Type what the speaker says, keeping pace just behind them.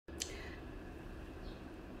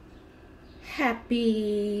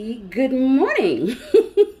Happy good morning.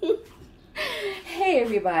 Hey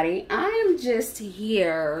everybody, I am just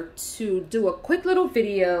here to do a quick little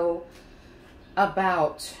video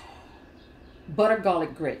about butter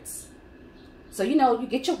garlic grits. So you know, you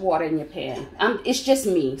get your water in your pan. It's just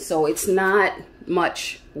me, so it's not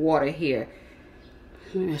much water here.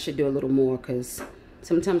 I should do a little more because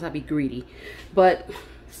sometimes I'll be greedy, but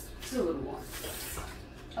just a little more.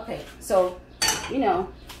 Okay, so you know,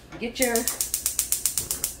 get your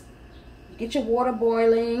water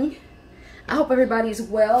boiling. I hope everybody's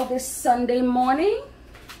well this Sunday morning,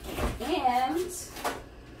 and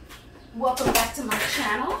welcome back to my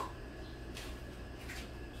channel.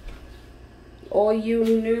 All you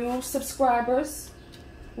new subscribers,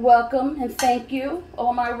 welcome and thank you.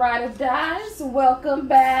 All my ride or dies, welcome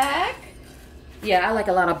back. Yeah, I like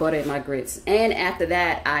a lot of butter in my grits, and after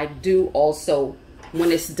that I do also,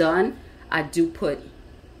 when it's done, I do put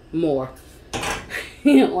more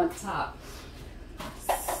on top.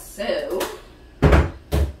 So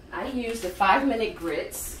I use the 5-minute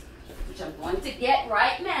grits, which I'm going to get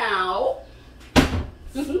right now.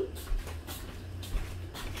 This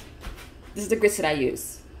is the grits that I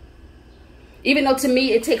use. Even though to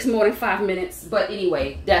me it takes more than 5 minutes, but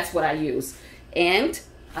anyway, that's what I use. And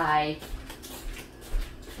I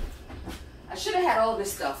should have had all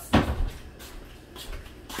this stuff.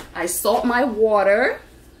 I salt my water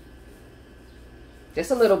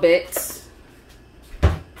just a little bit.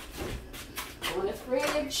 Go in the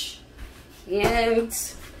fridge. And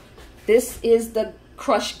this is the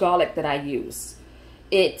crushed garlic that I use.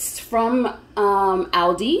 It's from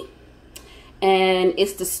Aldi, and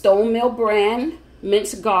it's the Stone Mill brand,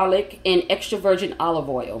 minced garlic and extra virgin olive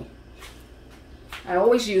oil. I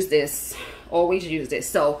always use this,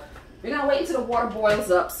 So we're gonna wait until the water boils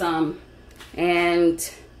up some,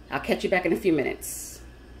 and I'll catch you back in a few minutes.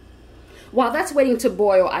 While that's waiting to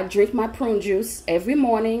boil, I drink my prune juice every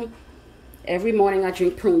morning. Every morning I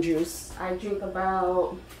drink prune juice. I drink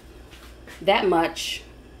about that much,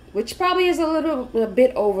 which probably is a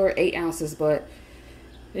bit over 8 ounces, but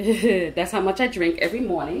that's how much I drink every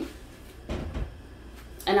morning.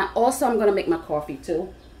 And I'm gonna make my coffee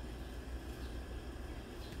too.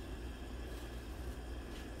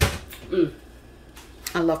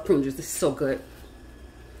 I love prune juice. This is so good.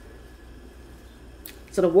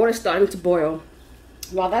 So the water's starting to boil.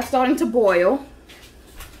 While that's starting to boil,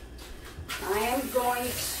 I am going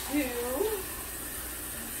to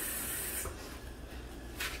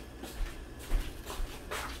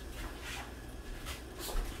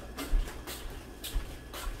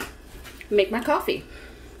make my coffee.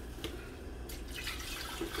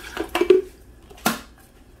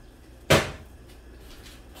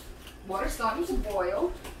 Water's starting to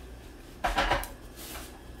boil.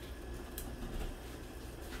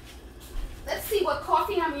 Let's see what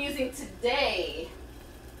coffee I'm using today.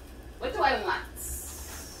 What do I want?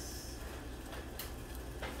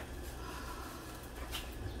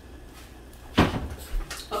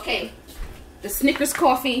 Okay, the Snickers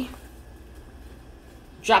coffee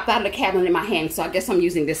dropped out of the cabinet in my hand, so I guess I'm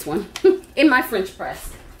using this one in my French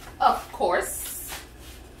press. Of course,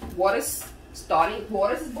 water's boiling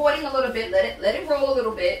a little bit. Let it roll a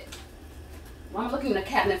little bit. Well, I'm looking in the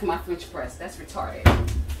cabinet for my French press. That's retarded.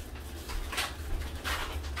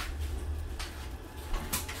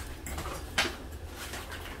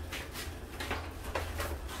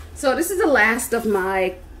 So this is the last of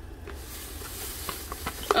my,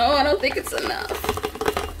 oh, I don't think it's enough.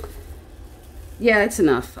 Yeah, it's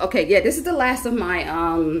enough. Okay, yeah, this is the last of my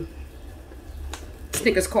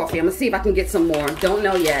Snickers coffee. I'm gonna see if I can get some more. Don't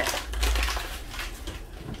know yet.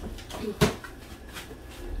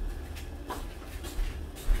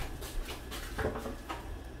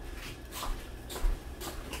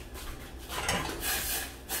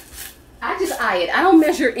 I just eye it. I don't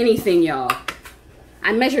measure anything, y'all.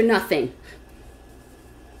 I measure nothing.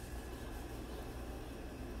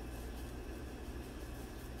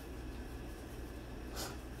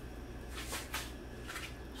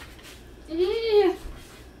 Yeah.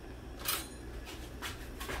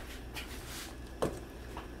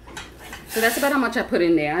 So that's about how much I put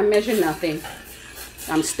in there. I measure nothing.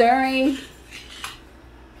 I'm stirring.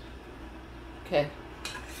 Okay.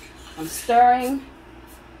 I'm stirring.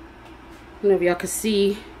 I don't know if y'all can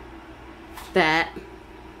see that.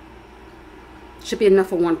 Should be enough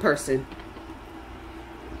for one person.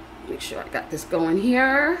 Make sure I got this going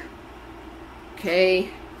here. Okay.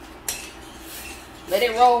 Let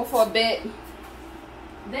it roll for a bit.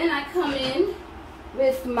 Then I come in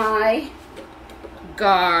with my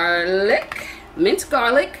garlic, minced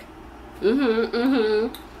garlic. I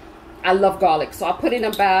love garlic, so I put in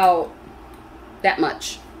about That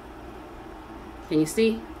much. Can you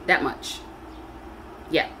see? That much.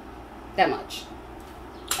 Yeah, that much.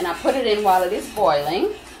 And I put it in while it is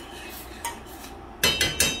boiling.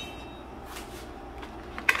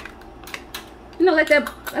 You know,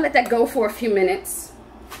 I let that go for a few minutes.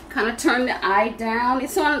 Kind of turn the eye down.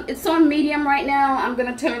 It's on medium right now. I'm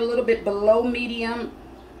gonna turn it a little bit below medium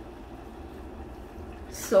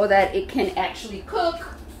so that it can actually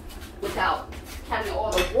cook without having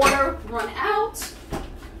all the water run out.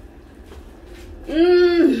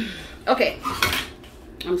 Okay.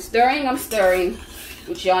 I'm stirring.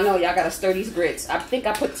 Which y'all know y'all gotta stir these grits. I think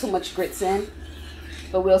I put too much grits in,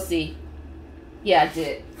 but we'll see. Yeah, I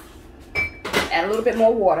did. Add a little bit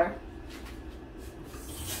more water.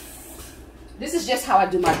 This is just how I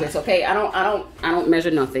do my grits, okay? I don't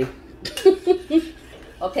measure nothing.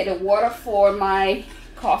 Okay, the water for my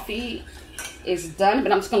coffee is done,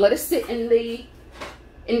 but I'm just gonna let it sit in the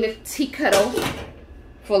tea kettle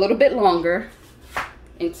for a little bit longer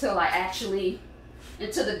until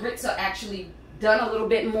the grits are actually done a little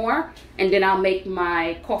bit more, and then I'll make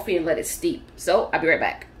my coffee and let it steep. So I'll be right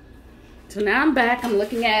back. So now I'm back. I'm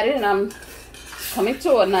looking at it, and I'm coming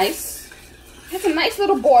to a nice, has a nice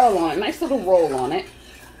little boil on it, nice little roll on it.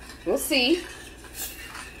 We'll see.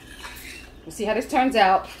 We'll see how this turns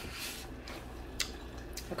out.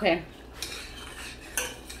 Okay.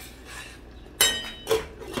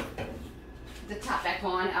 The top back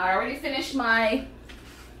on. I already finished my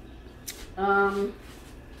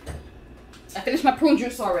prune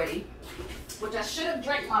juice already, which I should have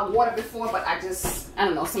drank my water before, but I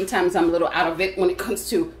don't know, sometimes I'm a little out of it when it comes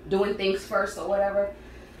to doing things first or whatever.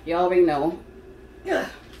 You already know. Ugh,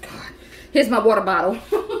 God. Here's my water bottle.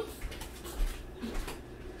 What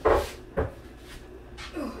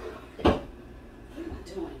am I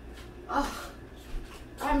doing? Oh,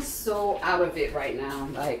 I'm so out of it right now.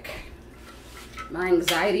 Like, my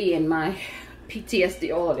anxiety and my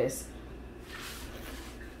PTSD, all of this.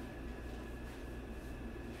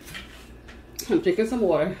 I'm drinking some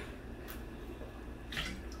water.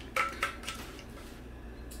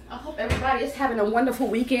 I hope everybody is having a wonderful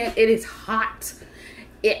weekend. It is hot.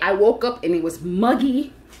 I woke up and it was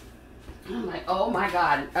muggy. I'm like, oh my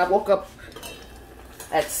God. I woke up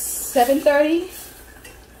at 7:30.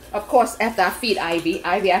 Of course, after I feed Ivy.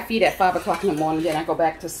 Ivy, I feed at 5 o'clock in the morning. Then I go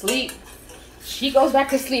back to sleep. She goes back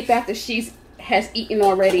to sleep after she has eaten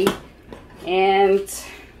already. And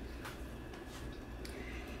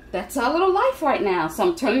that's our little life right now. So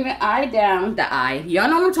I'm turning the eye down. Y'all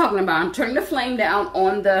know what I'm talking about. I'm turning the flame down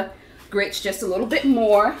on the grits just a little bit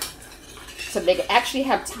more so they can actually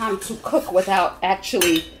have time to cook without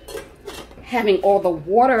actually having all the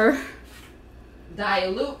water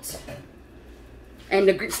dilute and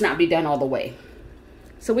the grits not be done all the way.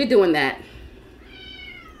 So we're doing that.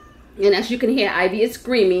 And as you can hear, Ivy is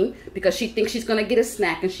screaming because she thinks she's going to get a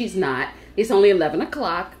snack and she's not. It's only 11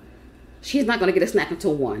 o'clock. She's not going to get a snack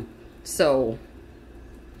until 1. So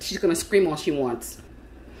she's going to scream all she wants.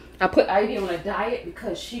 I put Ivy on a diet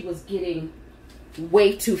because she was getting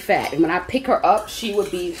way too fat. And when I pick her up, she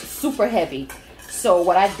would be super heavy. So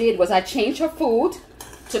what I did was I changed her food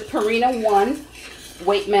to Purina 1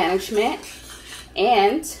 weight management.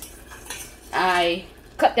 And I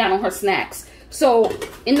cut down on her snacks. So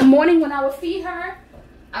in the morning when I would feed her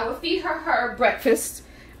her breakfast.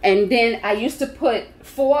 And then I used to put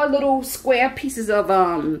 4 little square pieces of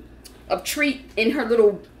treat in her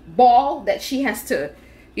little ball that she has to,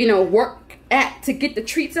 you know, work at to get the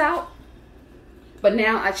treats out. But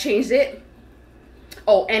now I changed it.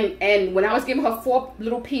 Oh, and when I was giving her 4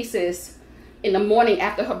 little pieces in the morning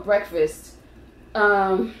after her breakfast,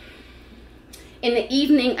 in the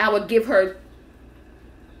evening I would give her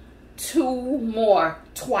 2 more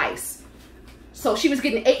twice. So she was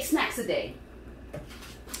getting 8 snacks a day.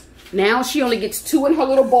 Now she only gets 2 in her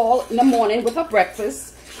little ball in the morning with her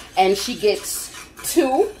breakfast. And she gets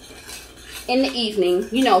 2 in the evening,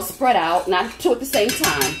 you know, spread out, not 2 at the same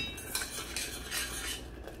time.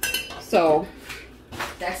 So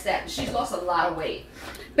that's that. She's lost a lot of weight.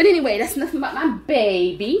 But anyway, that's nothing about my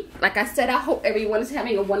baby. Like I said, I hope everyone is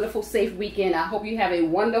having a wonderful, safe weekend. I hope you have a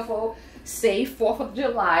wonderful, safe 4th of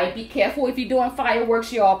July. Be careful if you're doing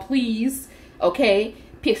fireworks, y'all, please. Okay?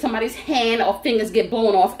 If somebody's hand or fingers get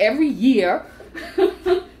blown off every year.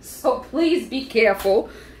 So please be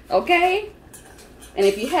careful, okay? And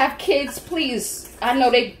if you have kids, please, I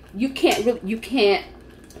know you can't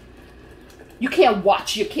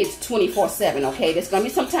watch your kids 24/7, okay? There's gonna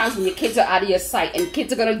be some times when your kids are out of your sight, and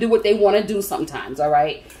kids are gonna do what they want to do sometimes, all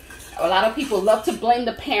right? A lot of people love to blame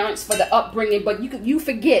the parents for the upbringing, but you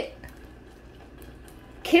forget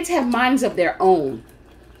kids have minds of their own.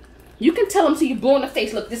 You can tell them till you blow in the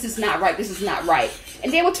face, look, this is not right, this is not right.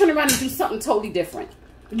 And they will turn around and do something totally different.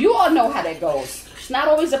 You all know how that goes. It's not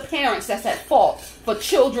always the parents that's at fault for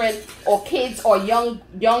children or kids or young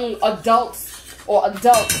adults or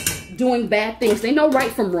adults doing bad things. They know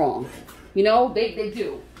right from wrong. You know, they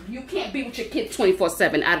do. You can't be with your kids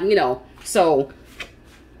 24/7. You know, so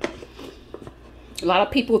a lot of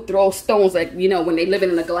people throw stones, like, you know, when they living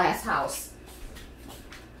in a glass house.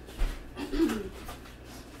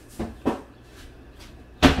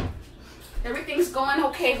 Everything's going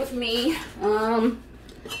okay with me. I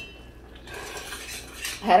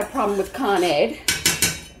had a problem with ConEd.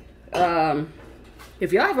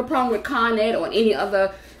 If y'all have a problem with ConEd or any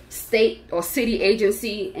other state or city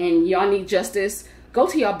agency and y'all need justice, go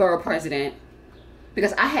to your borough president.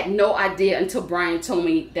 Because I had no idea until Brian told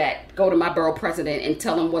me that go to my borough president and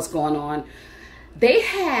tell him what's going on. They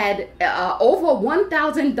had over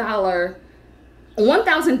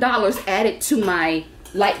 $1,000 added to my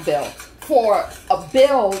light bill for a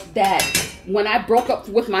bill that when I broke up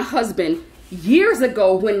with my husband years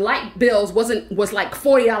ago, when light bills was like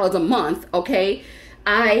 $40 a month, okay?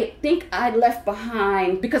 I think I left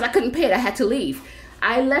behind, because I couldn't pay it, I had to leave.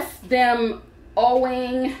 I left them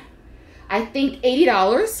owing, I think,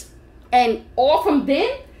 $80. And all from then,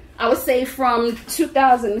 I would say from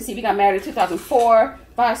 2000, let me see, we got married in 2004,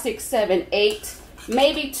 5, 6, 7, 8,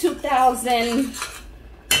 maybe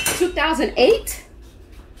 2008.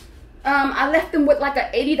 I left them with like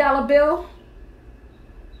an $80 bill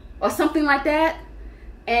or something like that.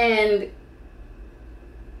 And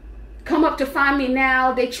come up to find me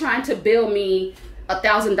now, they trying to bill me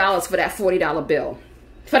 $1,000 for that $40 bill,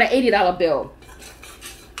 for the $80 bill.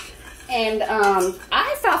 And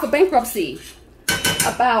I filed for bankruptcy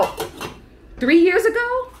about 3 years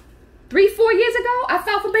ago, 4 years ago. I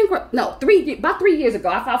filed for bankruptcy. No, about 3 years ago,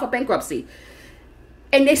 I filed for bankruptcy.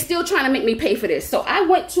 And they're still trying to make me pay for this. So I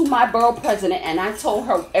went to my borough president and I told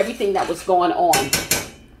her everything that was going on.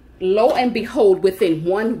 Lo and behold, within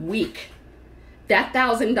 1 week, that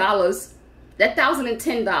 $1,000, that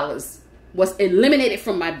 $1,010 was eliminated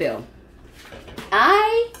from my bill.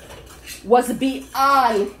 I was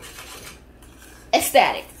beyond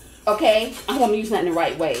ecstatic. Okay, I want to use that in the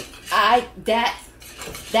right way. That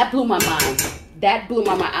blew my mind. That blew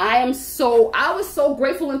my mind. I was so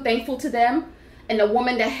grateful and thankful to them and the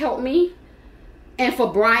woman that helped me, and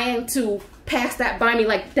for Brian to pass that by me.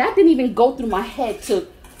 Like, that didn't even go through my head to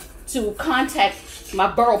contact my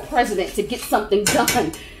borough president to get something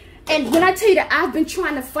done. And when I tell you that I've been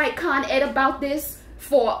trying to fight ConEd about this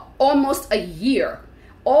for almost a year,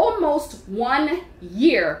 almost 1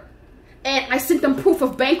 year. And I sent them proof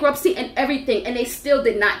of bankruptcy and everything, and they still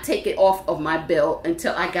did not take it off of my bill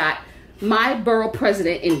until I got my borough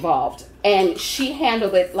president involved. And she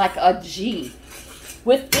handled it like a G.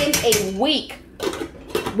 Within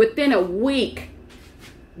a week,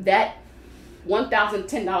 that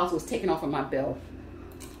 $1,010 was taken off of my bill.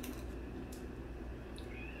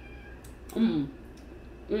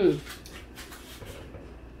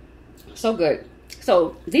 So good.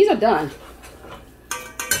 So these are done.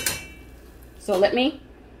 So let me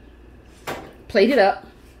plate it up.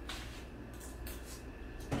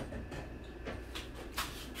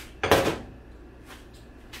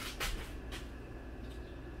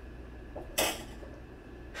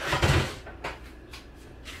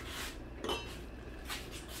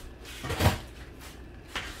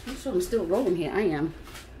 I'm sure I'm still rolling here. I am.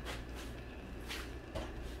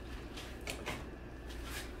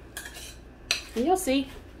 And you'll see.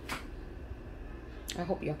 I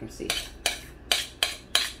hope y'all can see.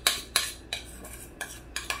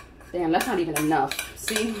 Damn, that's not even enough.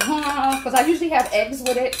 See? Because I usually have eggs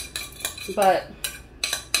with it. But,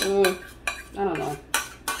 I don't know.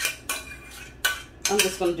 I'm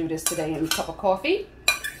just going to do this today in a cup of coffee.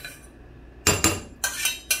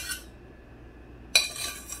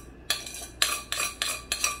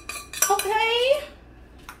 Okay.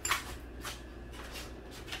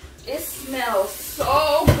 It smells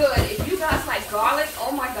so good. If you guys like garlic,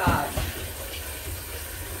 oh my God.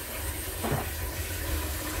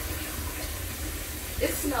 It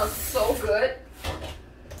smells so good.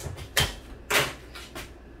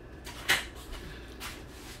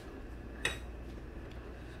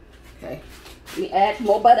 Okay, let me add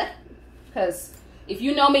more butter. Because if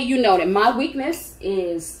you know me, you know that my weakness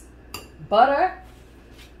is butter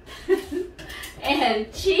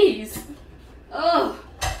and cheese. Oh,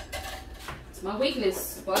 it's my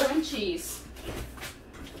weakness, butter and cheese.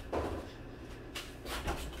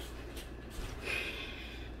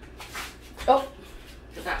 Oh.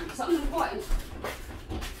 Forgot something important.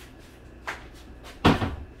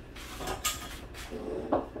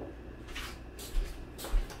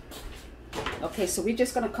 Okay, so we're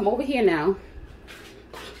just gonna come over here now.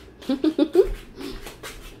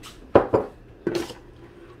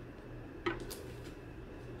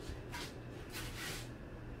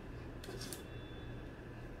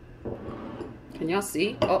 Can y'all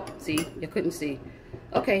see? Oh, see, you couldn't see.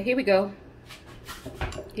 Okay, here we go.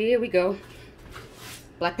 Here we go.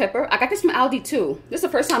 Black pepper. I got this from Aldi too. This is the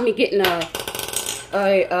first time me getting a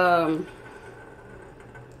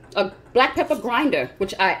black pepper grinder,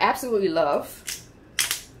 which I absolutely love.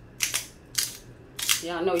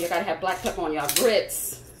 Y'all know you gotta have black pepper on y'all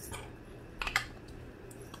grits.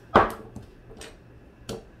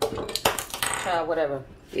 Child, whatever.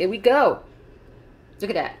 Here we go. Look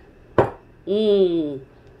at that. Mmm.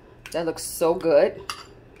 That looks so good.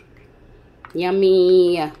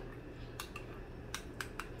 Yummy.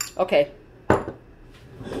 Okay.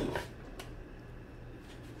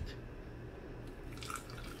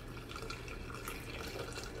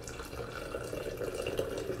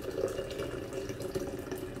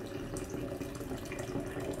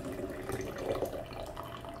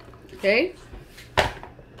 Okay.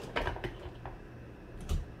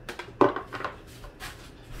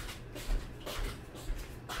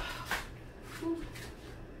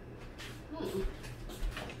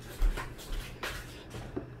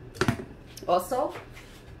 Also,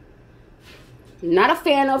 not a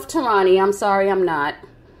fan of Tarani. I'm sorry, I'm not.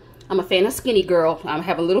 I'm a fan of Skinny Girl. I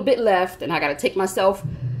have a little bit left, and I got to take myself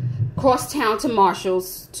cross town to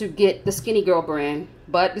Marshall's to get the Skinny Girl brand.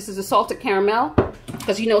 But this is a salted caramel,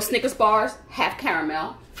 because you know Snickers bars have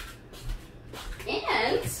caramel.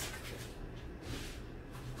 And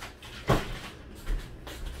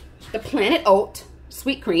the Planet Oat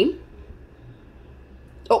sweet cream,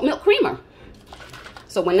 oat milk creamer.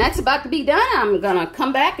 So when that's about to be done, I'm gonna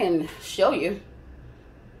come back and show you.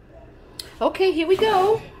 Okay, here we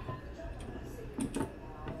go.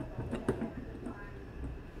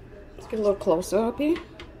 Let's get a little closer up here.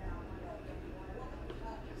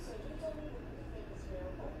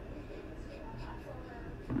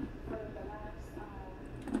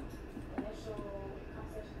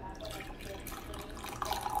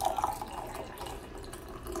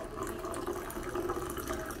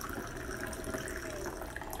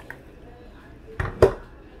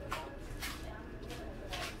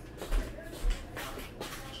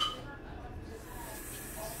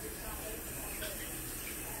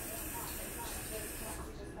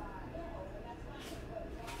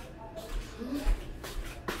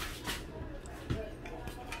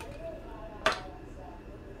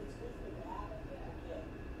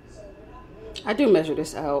 I do measure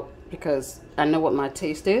this out because I know what my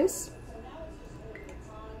taste is.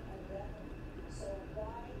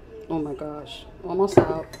 Oh my gosh, almost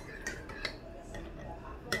out.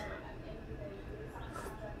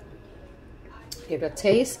 Give it a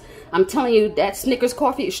taste. I'm telling you, that Snickers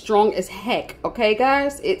coffee is strong as heck. Okay,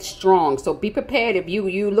 guys, it's strong. So be prepared if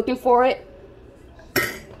you looking for it.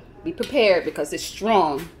 Be prepared because it's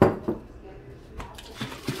strong.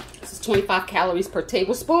 This is 25 calories per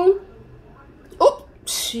tablespoon. Oh,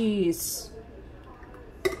 jeez.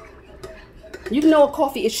 You know a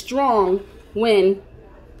coffee is strong when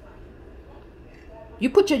you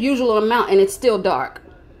put your usual amount and it's still dark.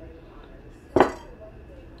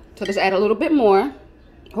 So just add a little bit more.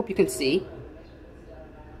 Hope you can see.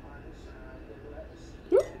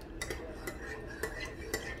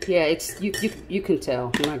 Yeah, it's you can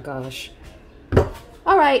tell. Oh my gosh.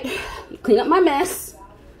 All right, clean up my mess.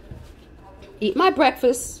 Eat my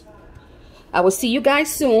breakfast. I will see you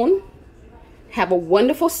guys soon. Have a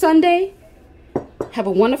wonderful Sunday. Have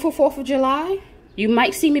a wonderful 4th of July. You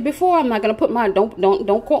might see me before. I'm not gonna put my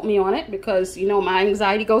don't quote me on it because you know my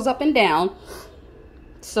anxiety goes up and down.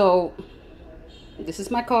 So this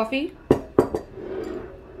is my coffee.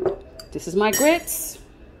 This is my grits.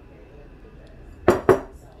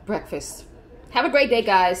 Breakfast. Have a great day,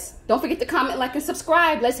 guys. Don't forget to comment, like, and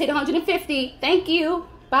subscribe. Let's hit 150. Thank you.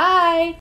 Bye.